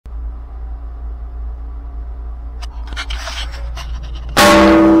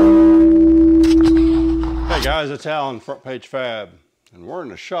Hey guys, it's Alan, Front Page Fab, and we're in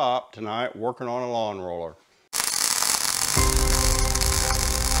the shop tonight working on a lawn roller.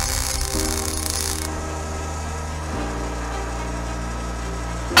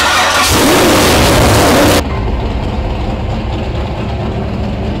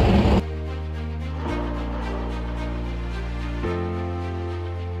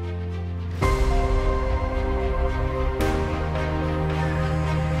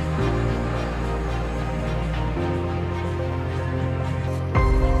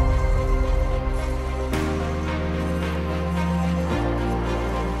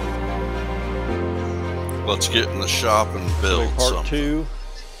 Let's get in the shop and build Part 2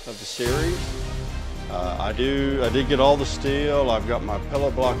 of the series. I did get all the steel. I've got my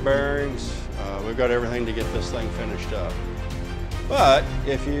pillow block bearings. We've got everything to get this thing finished up. But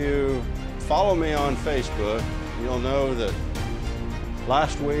if you follow me on Facebook, you'll know that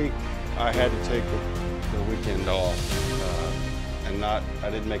last week I had to take the weekend off and I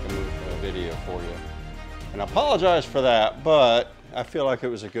didn't make a video for you. And I apologize for that, but I feel like it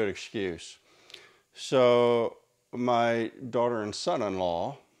was a good excuse. So my daughter and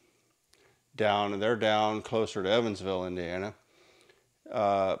son-in-law they're down closer to Evansville, Indiana,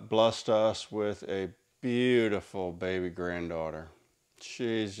 blessed us with a beautiful baby granddaughter.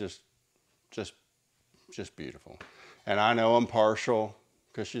 She's just beautiful. And I know I'm partial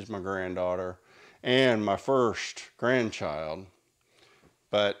because she's my granddaughter and my first grandchild,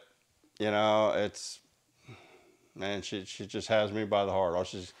 but you know, man, she just has me by the heart.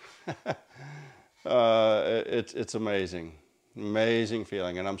 It's amazing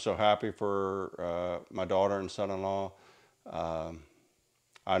feeling, and I'm so happy for my daughter and son-in-law.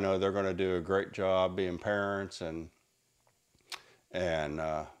 I know they're going to do a great job being parents, and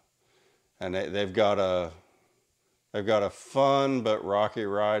they've got a fun but rocky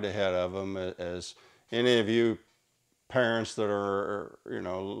ride ahead of them. As any of you parents that are, you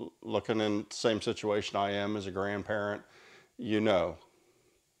know, looking in the same situation I am as a grandparent, you know.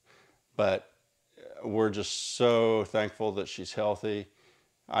 But we're just so thankful that she's healthy.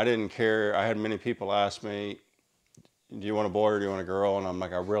 I didn't care. I had many people ask me, do you want a boy or do you want a girl? And I'm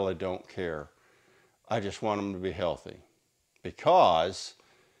like, I really don't care. I just want them to be healthy, because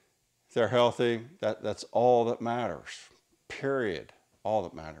if they're healthy, that's all that matters, period, all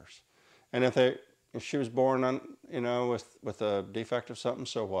that matters. And if she was born on, you know, with a defect of something,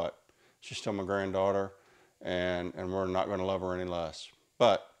 so what? She's still my granddaughter, and we're not going to love her any less.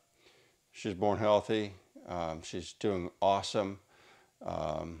 But she's born healthy. She's doing awesome.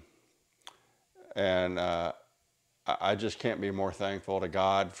 And I just can't be more thankful to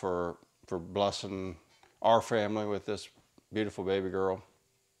God for blessing our family with this beautiful baby girl.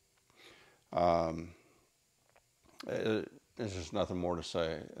 There's just nothing more to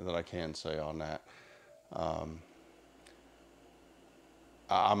say that I can say on that.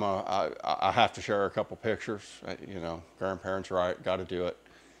 I have to share a couple pictures. You know, grandparents, right? Got to do it.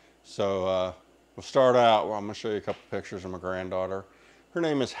 So we'll start out. I'm going to show you a couple pictures of my granddaughter. Her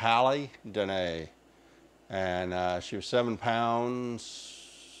name is Hallie Danae, and she was 7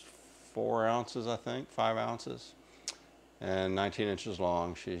 pounds 4 ounces, I think, 5 ounces, and 19 inches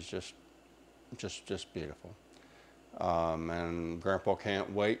long. She's just beautiful. And Grandpa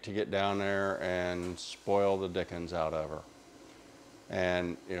can't wait to get down there and spoil the dickens out of her.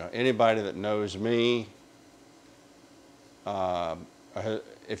 And you know, anybody that knows me,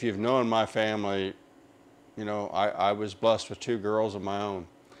 if you've known my family, you know, I was blessed with 2 girls of my own.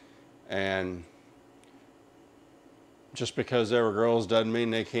 And just because they were girls doesn't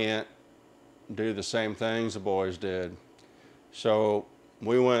mean they can't do the same things the boys did. So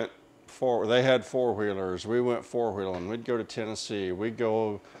we went they had 4-wheelers. We went 4-wheeling. We'd go to Tennessee. We'd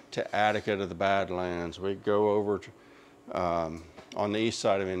go to Attica to the Badlands. We'd go over to, on the east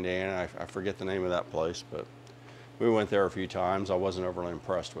side of Indiana. I forget the name of that place, but we went there a few times. I wasn't overly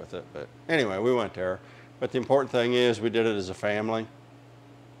impressed with it, but anyway, we went there. But the important thing is we did it as a family.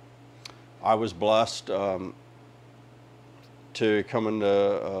 I was blessed to come into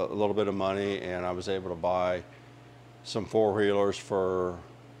a little bit of money, and I was able to buy some 4-wheelers for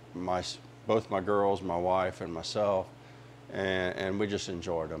both my girls, my wife, and myself, and we just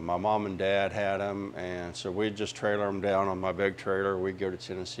enjoyed them. My mom and dad had them, and so we'd just trailer them down on my big trailer. We'd go to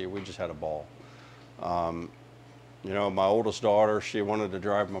Tennessee. We just had a ball. You know, my oldest daughter, she wanted to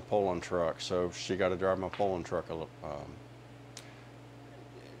drive my pulling truck, so she got to drive my pulling truck.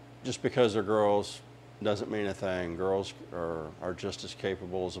 Just because they're girls doesn't mean a thing. Girls are just as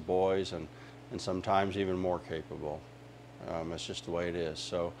capable as the boys, and sometimes even more capable. It's just the way it is.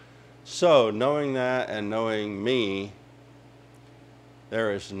 So knowing that and knowing me,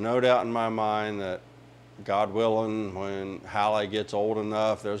 there is no doubt in my mind that God willing, when Hallie gets old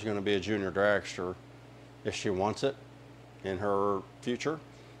enough, there's going to be a junior dragster if she wants it in her future.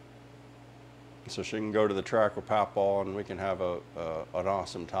 So she can go to the track with Papaw and we can have an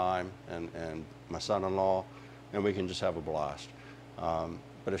awesome time, and my son-in-law, and we can just have a blast.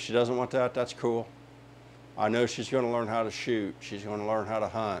 But if she doesn't want that, that's cool. I know she's going to learn how to shoot. She's going to learn how to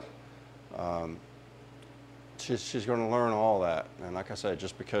hunt. She's going to learn all that. And like I said,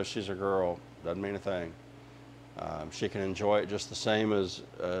 just because she's a girl doesn't mean a thing. She can enjoy it just the same as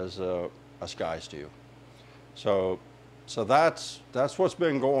us guys do. So that's what's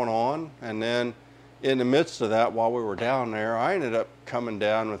been going on. And then in the midst of that, while we were down there, I ended up coming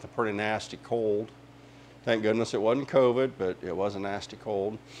down with a pretty nasty cold. Thank goodness it wasn't COVID, but it was a nasty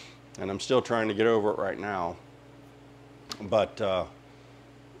cold. And I'm still trying to get over it right now. But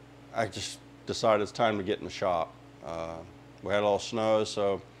I just decided it's time to get in the shop. We had a little snow,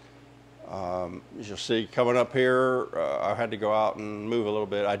 so as you'll see coming up here, I had to go out and move a little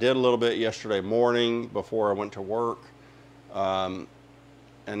bit. I did a little bit yesterday morning before I went to work. And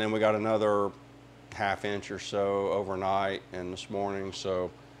then we got another ½ inch or so overnight and this morning.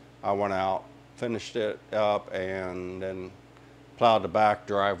 So I went out, finished it up, and then plowed the back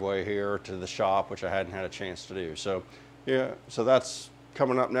driveway here to the shop, which I hadn't had a chance to do. So yeah, so that's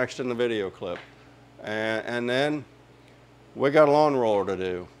coming up next in the video clip. And then we got a lawn roller to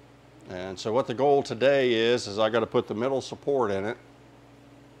do. And so what the goal today is I got to put the middle support in it.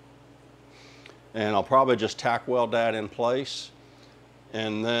 And I'll probably just tack weld that in place.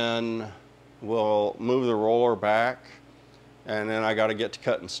 And then we'll move the roller back. And then I got to get to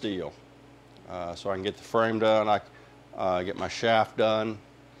cutting steel. So I can get the frame done, get my shaft done.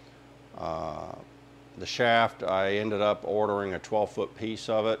 The shaft, I ended up ordering a 12-foot piece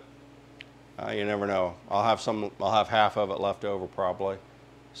of it. You never know. I'll have half of it left over probably.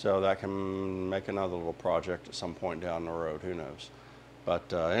 So that can make another little project at some point down the road, who knows.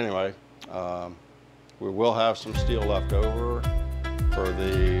 But anyway, we will have some steel left over for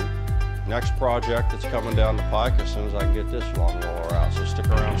the next project that's coming down the pike as soon as I can get this lawn roller out. So stick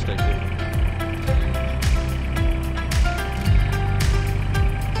around, stay tuned.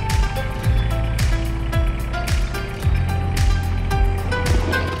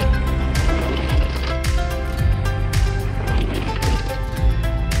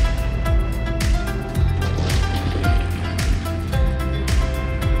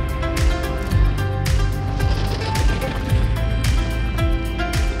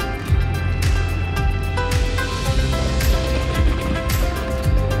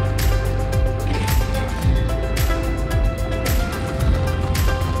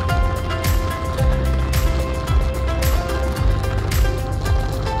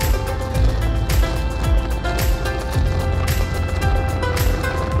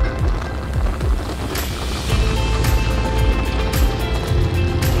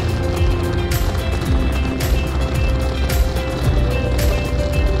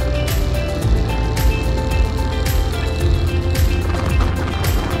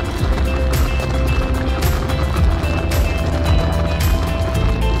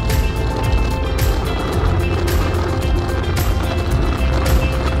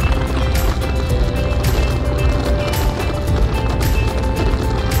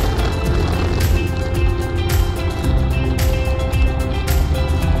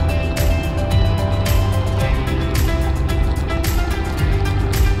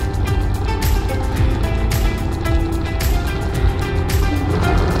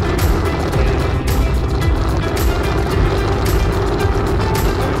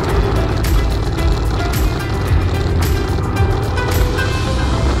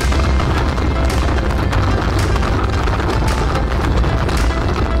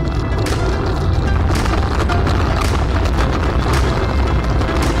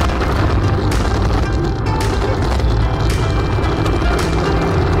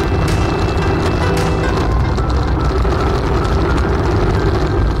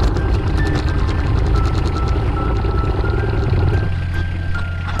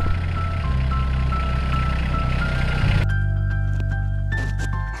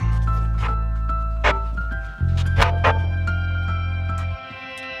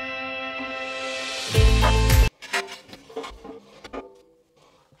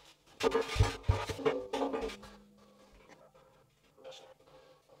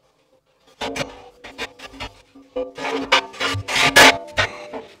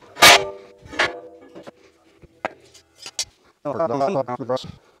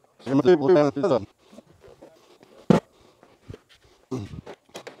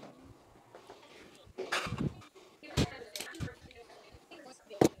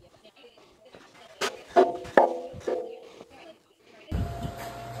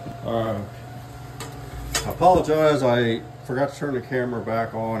 apologize, I forgot to turn the camera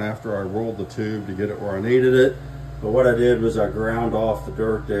back on after I rolled the tube to get it where I needed it. But what I did was I ground off the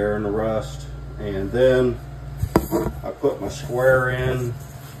dirt there and the rust, and then I put my square in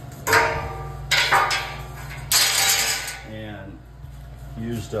and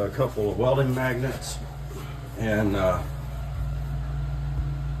used a couple of welding magnets and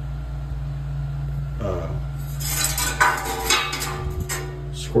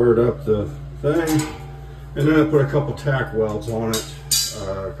squared up the thing, and then I put a couple tack welds on it,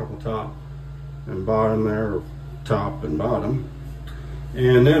 a couple top and bottom there, or top and bottom.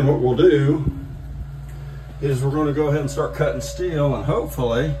 And then what we'll do is we're going to go ahead and start cutting steel, and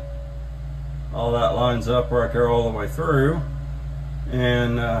hopefully all that lines up right there all the way through,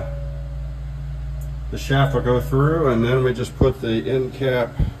 and the shaft will go through, and then we just put the end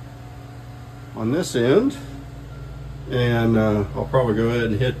cap on this end, and I'll probably go ahead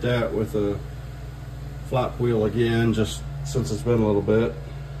and hit that with a flat wheel again, just since it's been a little bit.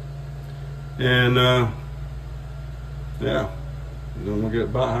 And yeah, then we'll get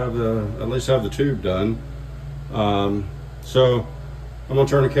about at least have the tube done. So I'm gonna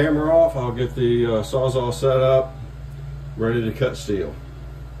turn the camera off. I'll get the Sawzall set up, ready to cut steel.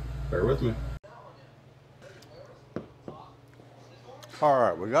 Bear with me. All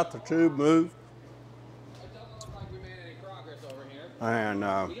right, we got the tube moved. And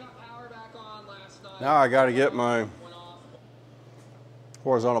now I got to get my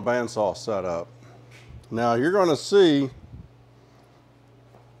horizontal bandsaw set up. Now you're going to see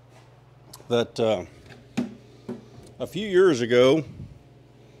that a few years ago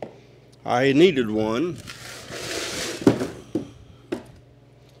I needed one,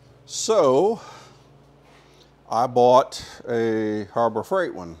 so I bought a Harbor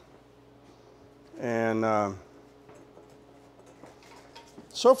Freight one, and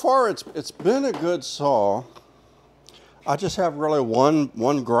so far it's been a good saw. I just have really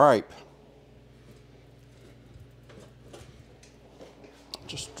one gripe.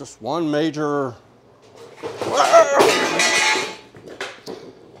 Just one major.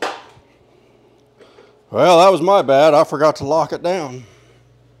 Well, that was my bad. I forgot to lock it down.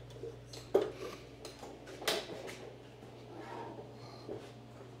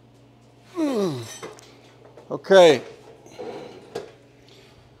 Okay.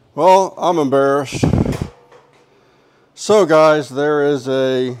 Well, I'm embarrassed. So guys, there is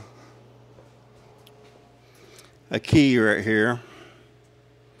a key right here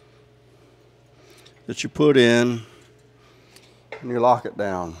that you put in and you lock it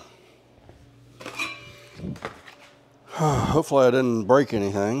down. Hopefully I didn't break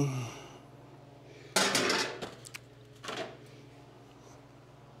anything.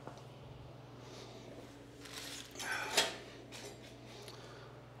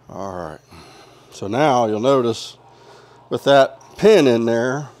 All right, so now you'll notice with that pin in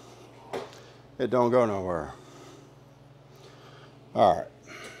there, it don't go nowhere. All right.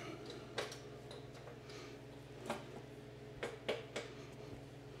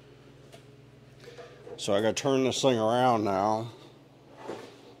 So I got to turn this thing around now.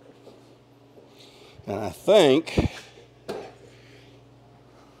 And I think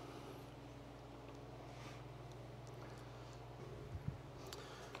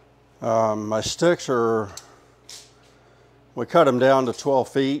my sticks we cut them down to 12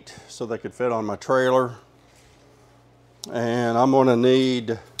 feet so they could fit on my trailer. And I'm going to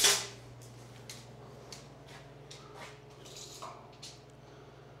need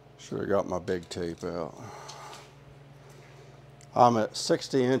should have got my big tape out. I'm at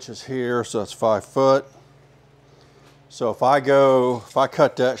 60 inches here, so that's 5 foot. So if I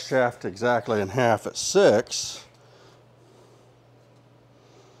cut that shaft exactly in half at 6,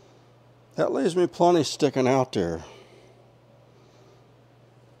 that leaves me plenty sticking out there.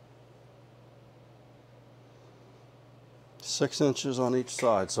 Six inches on each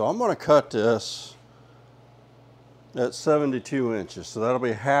side. So I'm going to cut this at 72 inches. So that'll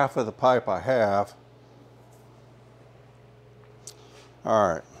be half of the pipe I have.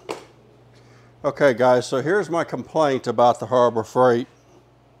 All right. Okay, guys, so here's my complaint about the Harbor Freight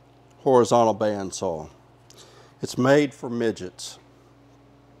horizontal bandsaw. It's made for midgets.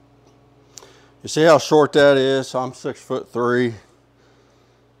 You see how short that is? I'm 6'3",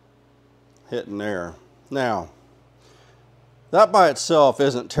 hitting there. Now, that by itself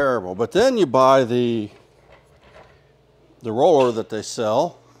isn't terrible, but then you buy the roller that they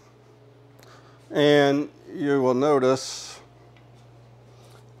sell, and you will notice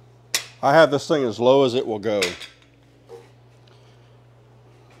I have this thing as low as it will go.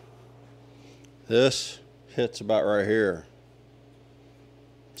 This hits about right here,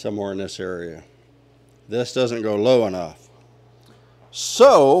 somewhere in this area. this doesn't go low enough.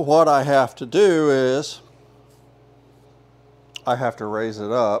 So what I have to do is I have to raise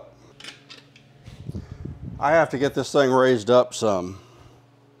it up. I have to get this thing raised up some.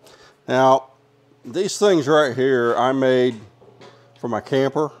 Now, these things right here I made for my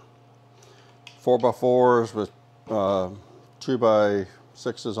camper. 4x4s with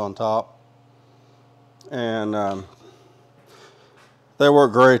 2x6s on top. And they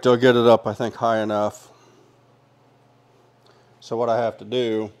work great. They'll get it up, I think, high enough. So what I have to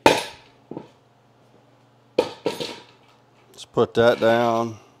do is put that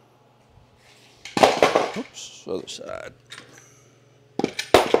down. Oops, other side.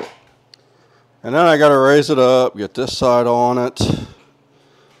 And then I got to raise it up, get this side on it.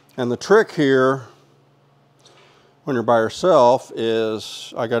 And the trick here, when you're by yourself,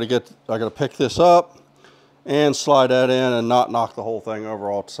 is I got to pick this up and slide that in and not knock the whole thing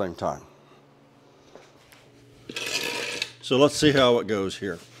over all at the same time. So let's see how it goes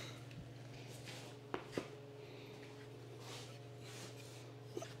here.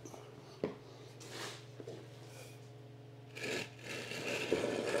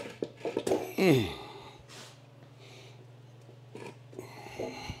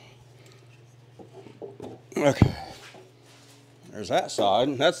 Okay, there's that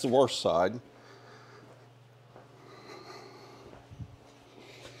side. That's the worst side.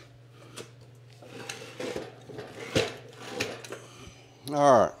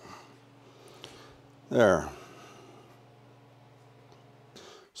 All right, there.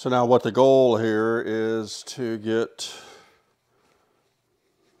 So now what the goal here is to get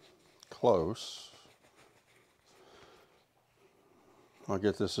close. I'll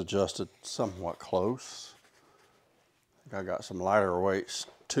get this adjusted somewhat close. I got some lighter weight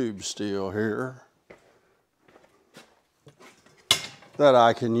tube steel here that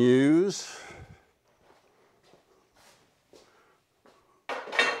I can use.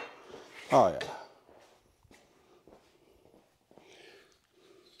 Oh yeah.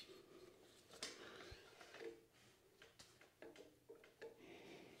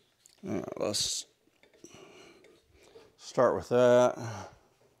 Yeah, let's start with that.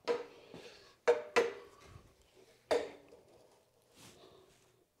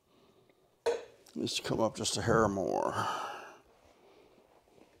 Needs to come up just a hair more.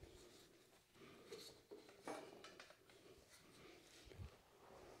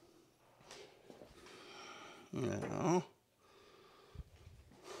 Yeah.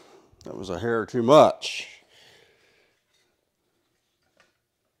 That was a hair too much.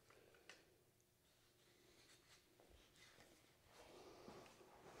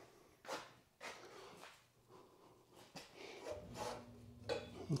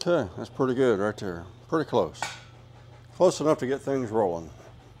 Okay, that's pretty good right there. Pretty close. Close enough to get things rolling.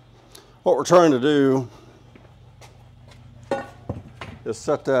 What we're trying to do is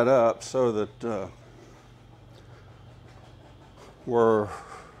set that up so that we're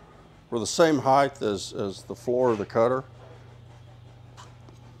the same height as the floor of the cutter.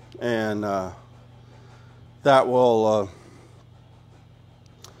 And that will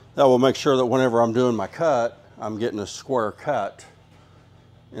make sure that whenever I'm doing my cut, I'm getting a square cut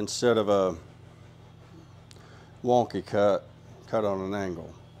instead of a wonky cut on an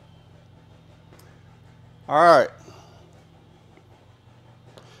angle. All right.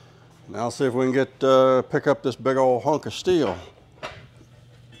 Now see if we can get pick up this big old hunk of steel.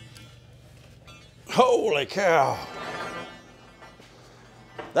 Holy cow.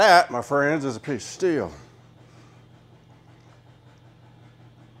 That, my friends, is a piece of steel.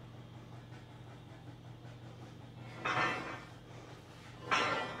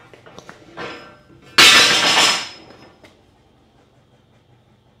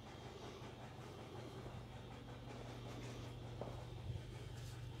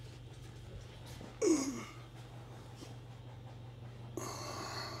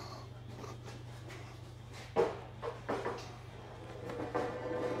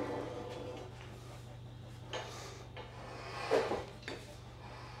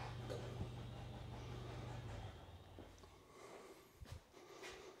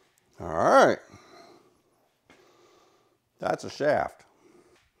 All right, that's a shaft.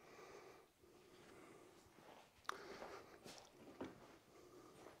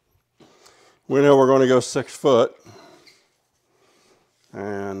 We know we're going to go 6 foot,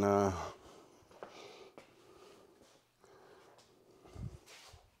 and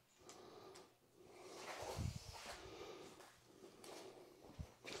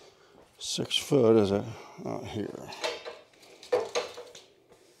six foot is it out here?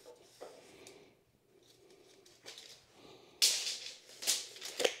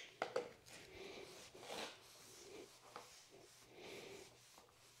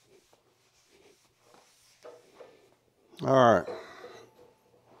 All right.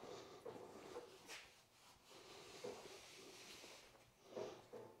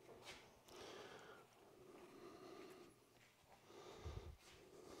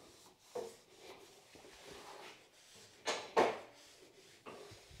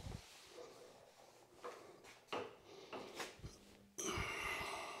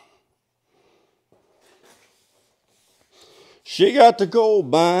 She got the gold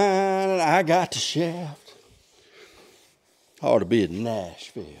mine and I got the shaft. Ought to be in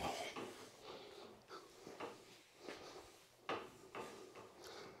Nashville.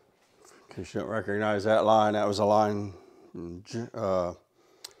 In case you don't recognize that line, that was a line from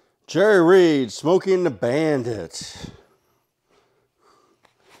Jerry Reed, Smokey and the Bandit.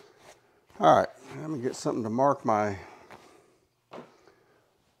 All right, let me get something to mark where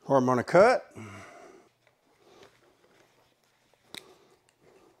I'm gonna cut.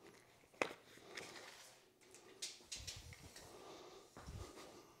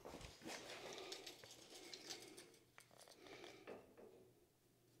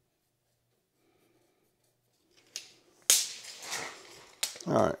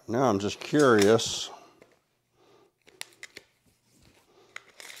 All right, now I'm just curious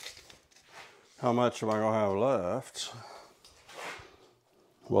how much am I gonna have left?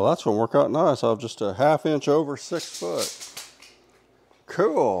 Well, that's gonna work out nice. I'll have just a 1/2 inch over 6 foot.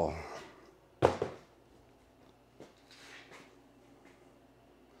 Cool.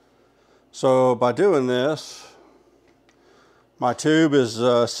 So by doing this, my tube is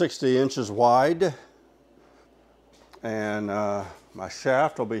 60 inches wide, and my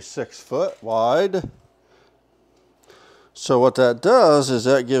shaft will be 6 foot wide. So what that does is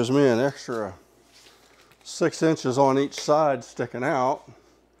that gives me an extra 6 inches on each side sticking out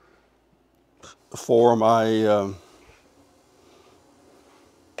for my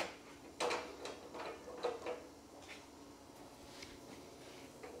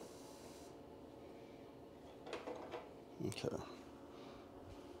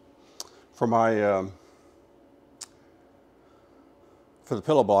for the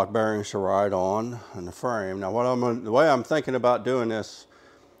pillow block bearings to ride on in the frame. Now the way I'm thinking about doing this,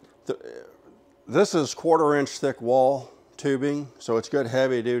 this is 1/4 inch thick wall tubing, so it's good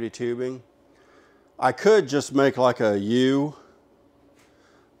heavy duty tubing. I could just make like a U,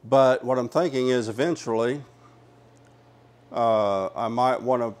 but what I'm thinking is eventually I might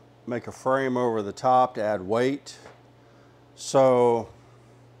want to make a frame over the top to add weight. So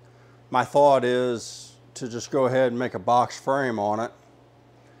my thought is to just go ahead and make a box frame on it,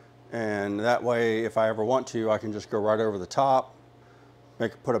 and that way if I ever want to, I can just go right over the top,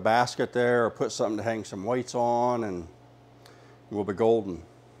 put a basket there or put something to hang some weights on, and we'll be golden.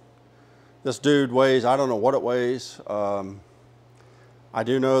 This dude weighs, I don't know what it weighs. I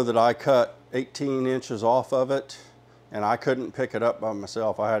do know that I cut 18 inches off of it, and I couldn't pick it up by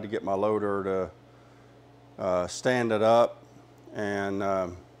myself. I had to get my loader to stand it up and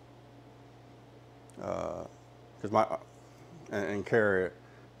and carry it.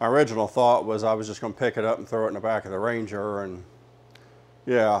 My original thought was I was just going to pick it up and throw it in the back of the Ranger, and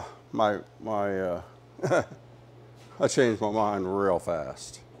yeah, I changed my mind real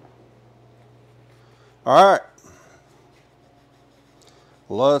fast. All right,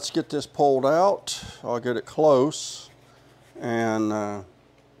 let's get this pulled out. I'll get it close, and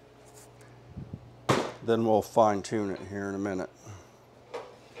then we'll fine tune it here in a minute.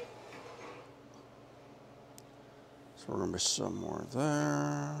 So we're going to be somewhere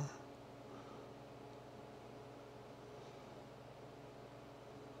there.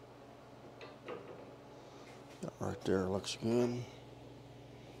 That right there looks good.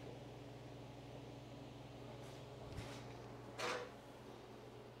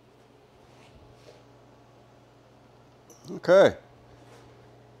 Okay,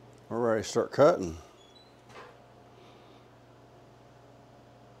 we're ready to start cutting.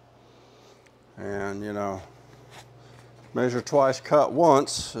 And you know, measure twice, cut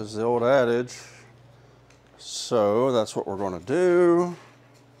once is the old adage. So that's what we're going to do.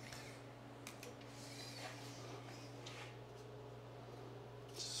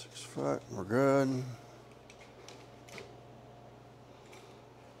 Foot, we're good.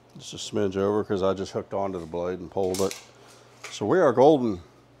 Just a smidge over because I just hooked onto the blade and pulled it. So we are golden.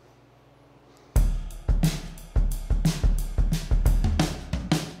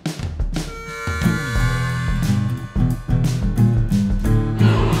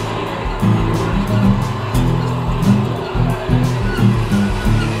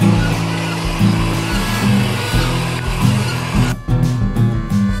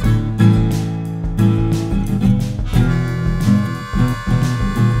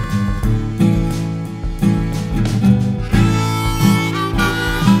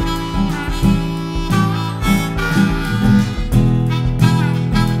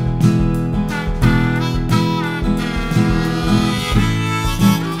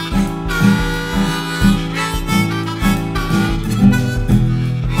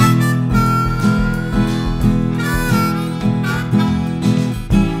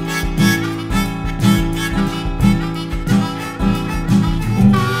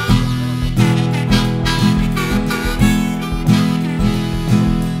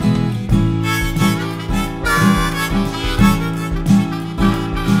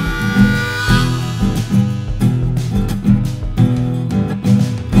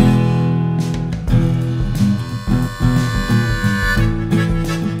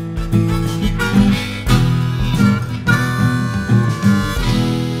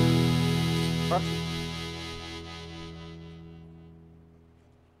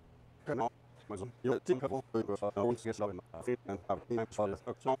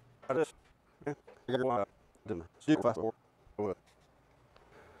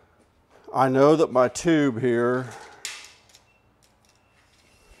 I know that my tube here,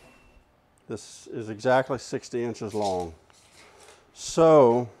 this is exactly 60 inches long.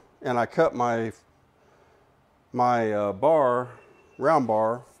 So, and I cut my round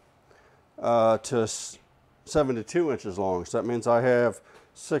bar, to 72 inches long. So that means I have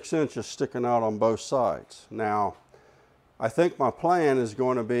 6 inches sticking out on both sides. Now, I think my plan is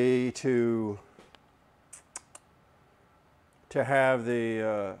going to be to have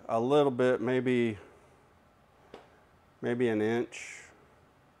the a little bit, maybe an inch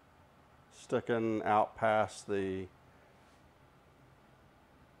sticking out past the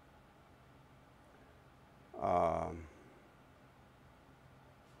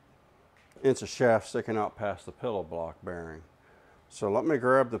inch of shaft sticking out past the pillow block bearing. So let me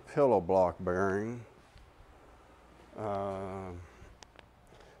grab the pillow block bearing,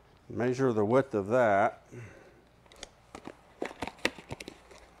 measure the width of that.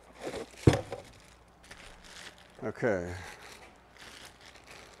 Okay.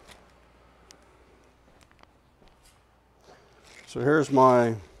 So here's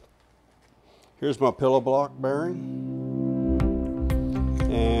my pillow block bearing,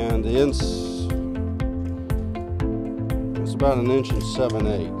 and the ends, it's about 1 7/8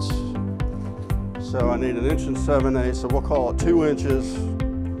 inches. So I need 1 7/8 inches, so we'll call it 2 inches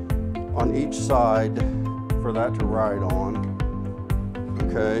on each side for that to ride on.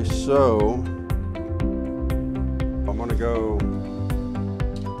 Okay, so I'm gonna go,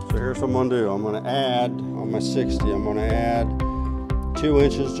 so here's what I'm gonna do. I'm gonna add, on my 60, I'm gonna add 2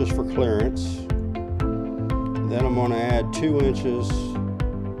 inches just for clearance. Then I'm gonna add 2 inches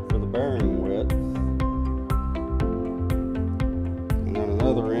for the bearing width. And then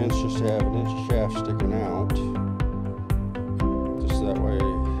another inch just to have 1 inch shaft sticking out. Just that way,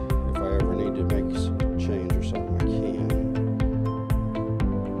 if I ever need to make a change or something, I can.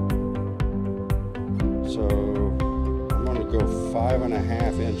 So I'm gonna go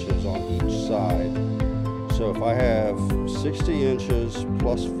 5.5 inches on each side. So if I have 60 inches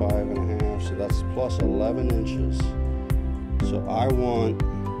plus 5.5, so that's plus 11 inches. So I want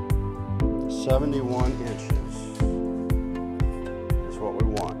 71 inches. That's what we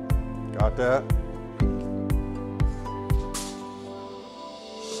want. Got that?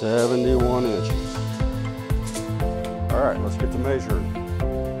 71 inches. All right, let's get to measuring.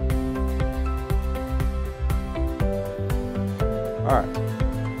 All right.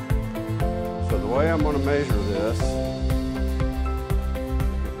 So the way I'm going to measure this,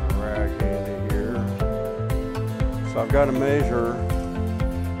 get my rag handy here. So I've got to measure,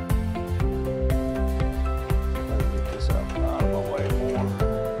 let me get this out of my way more.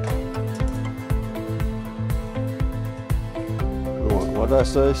 We want, what did I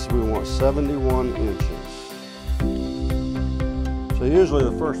say? So we want 71 inches. So usually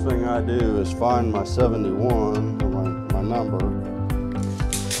the first thing I do is find my 71, or my number.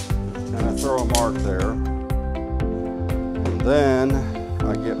 And I throw a mark there, and then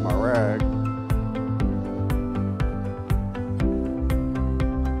I get my rag,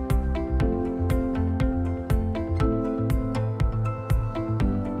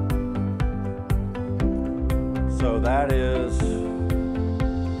 so that is,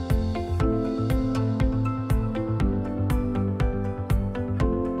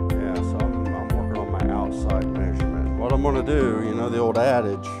 yeah, so I'm working on my outside measurement. What I'm going to do, you know the old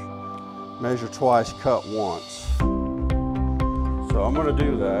adage, measure twice, cut once. So I'm going to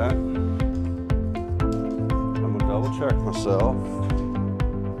do that. I'm going to double check myself.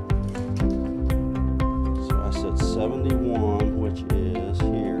 So I said 71, which is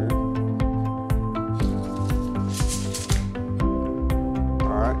here.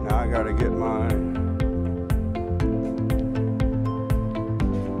 All right, now I got to get my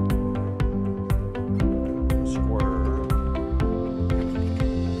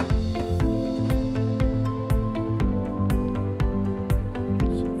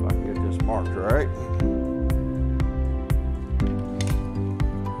right? Alright.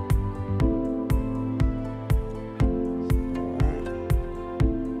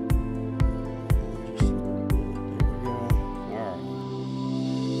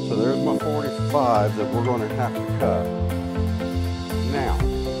 So there's my 45 that we're going to have to cut.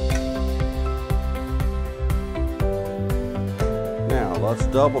 Now let's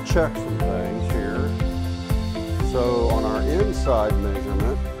double check some things here. So on our inside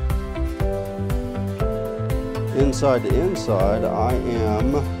measurement, inside to inside, I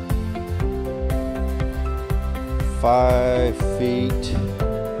am 5 feet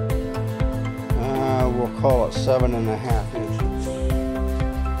we'll call it 7.5 inches.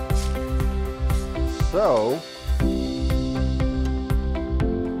 So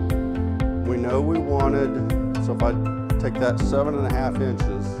we know we wanted, so if I take that 7.5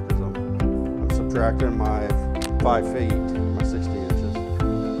 inches, because I'm subtracting my 5 feet, my 60 inches.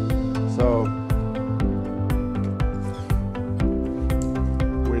 So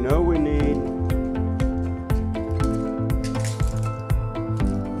we know we need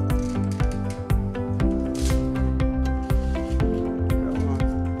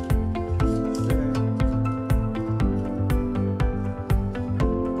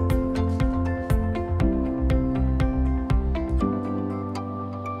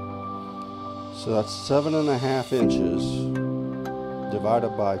So that's 7.5 inches divided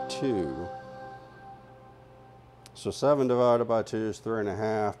by 2. So 7 divided by 2 is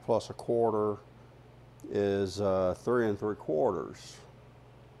 3.5, plus 1/4 is 3 3/4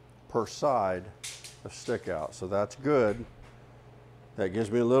 per side of stick out. So that's good. That gives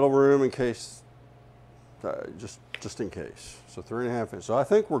me a little room in case, just in case. So 3.5 inches. So I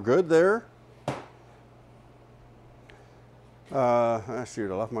think we're good there.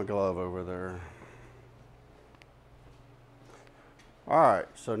 Shoot, I left my glove over there. All right,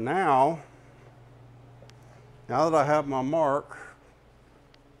 so now that I have my mark,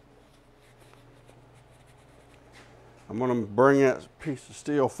 I'm going to bring that piece of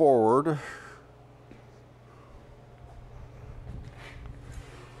steel forward.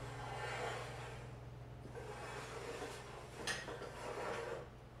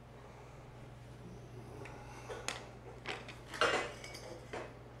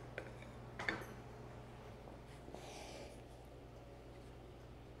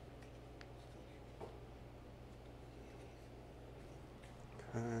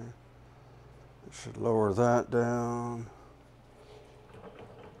 Should lower that down.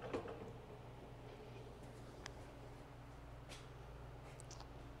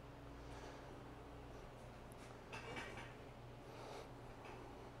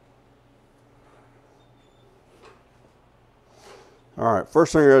 All right,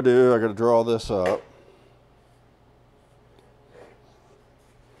 first thing I gotta do, I gotta draw this up.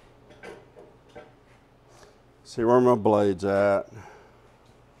 See where my blade's at.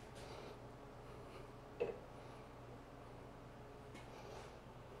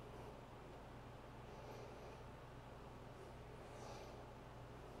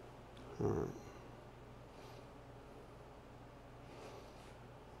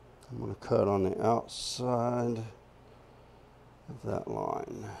 I'm going to cut on the outside of that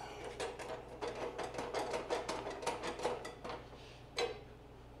line.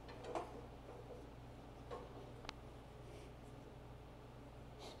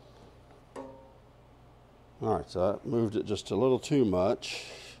 All right, so I moved it just a little too much.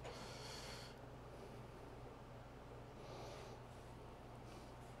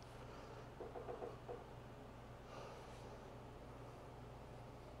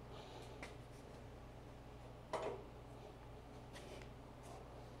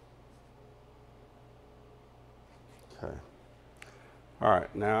 Okay. All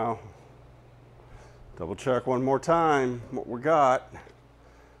right, now double check one more time what we got.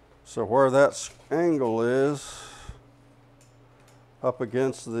 So where that angle is up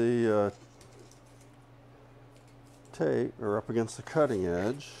against the tape, or up against the cutting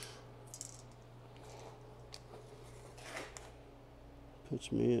edge,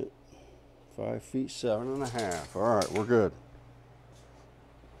 puts me at 5 feet 7.5. All right, we're good.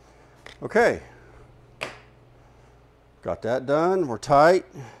 Okay. Got that done, we're tight.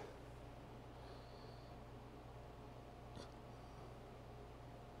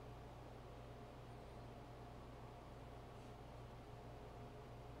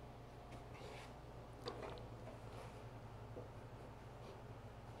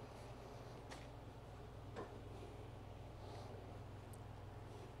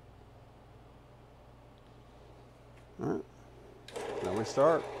 All right, now we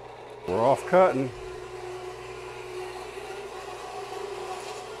start. We're off cutting.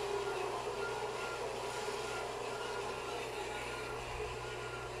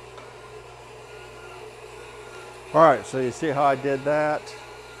 All right, so you see how I did that?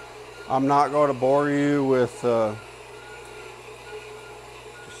 I'm not going to bore you with just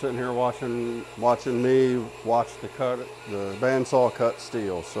sitting here watching me watch the bandsaw cut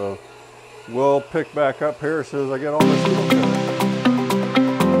steel. So we'll pick back up here as soon as I get all the steel cut.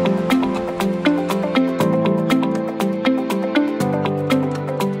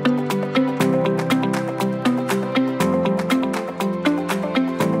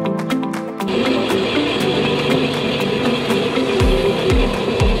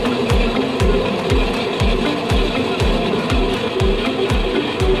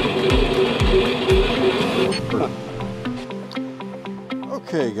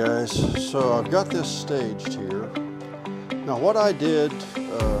 so I've got this staged here. Now what I did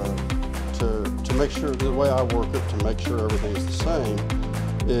to make sure, the way I work it to make sure everything's the same,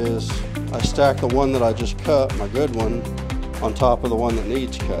 is I stack the one that I just cut, my good one, on top of the one that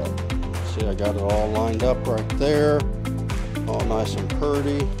needs cut. See, I got it all lined up right there, all nice and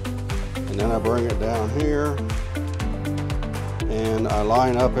pretty. And then I bring it down here and I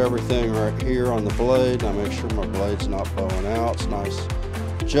line up everything right here on the blade. I make sure my blade's not bowing out. It's nice,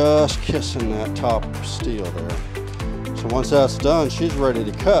 just kissing that top steel there. So once that's done, she's ready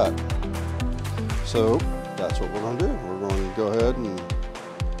to cut. So that's what we're going to do. We're going to go ahead and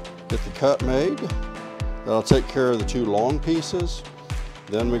get the cut made. That'll take care of the two long pieces.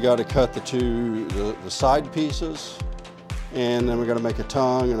 Then we got to cut the side pieces, and then we got to make a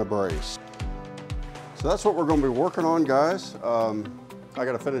tongue and a brace. So that's what we're going to be working on, guys. I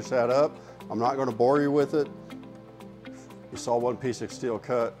got to finish that up. I'm not going to bore you with it. You saw one piece of steel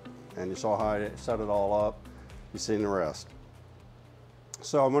cut, and you saw how I set it all up. You've seen the rest.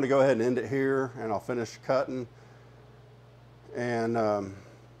 So I'm going to go ahead and end it here, and I'll finish cutting. And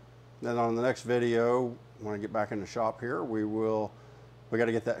then on the next video, when I get back in the shop here, we got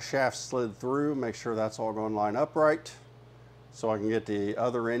to get that shaft slid through, make sure that's all going to line up right, so I can get the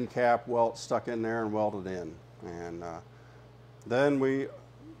other end cap stuck in there and welded in. And then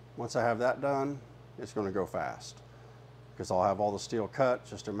once I have that done, it's going to go fast, because I'll have all the steel cut,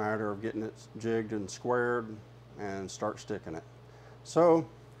 just a matter of getting it jigged and squared and start sticking it. So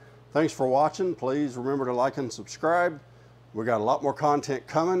thanks for watching. Please remember to like and subscribe. We got a lot more content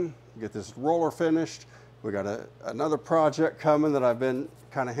coming. Get this roller finished. We got another project coming that I've been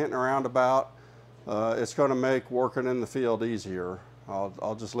kind of hinting around about. It's going to make working in the field easier.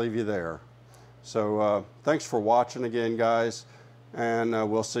 I'll just leave you there. So thanks for watching again, guys, and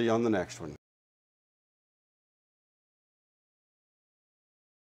we'll see you on the next one.